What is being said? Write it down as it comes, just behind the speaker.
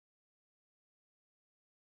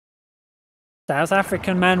South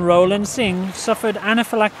African man Roland Singh suffered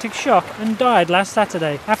anaphylactic shock and died last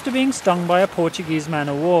Saturday after being stung by a Portuguese man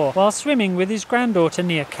of war while swimming with his granddaughter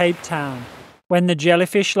near Cape Town. When the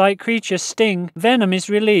jellyfish-like creatures sting, venom is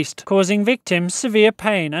released, causing victims severe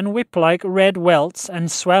pain and whip-like red welts and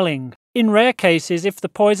swelling. In rare cases, if the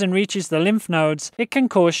poison reaches the lymph nodes, it can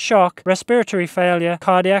cause shock, respiratory failure,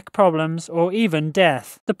 cardiac problems, or even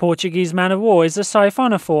death. The Portuguese man of war is a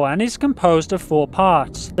siphonophore and is composed of 4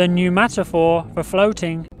 parts: the pneumatophore for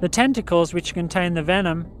floating, the tentacles which contain the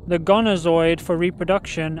venom, the gonozoid for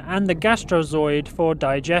reproduction, and the gastrozoid for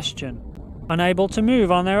digestion. Unable to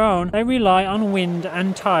move on their own, they rely on wind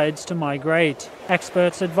and tides to migrate.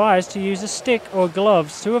 Experts advise to use a stick or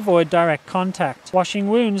gloves to avoid direct contact, washing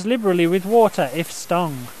wounds liberally with water if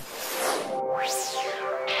stung.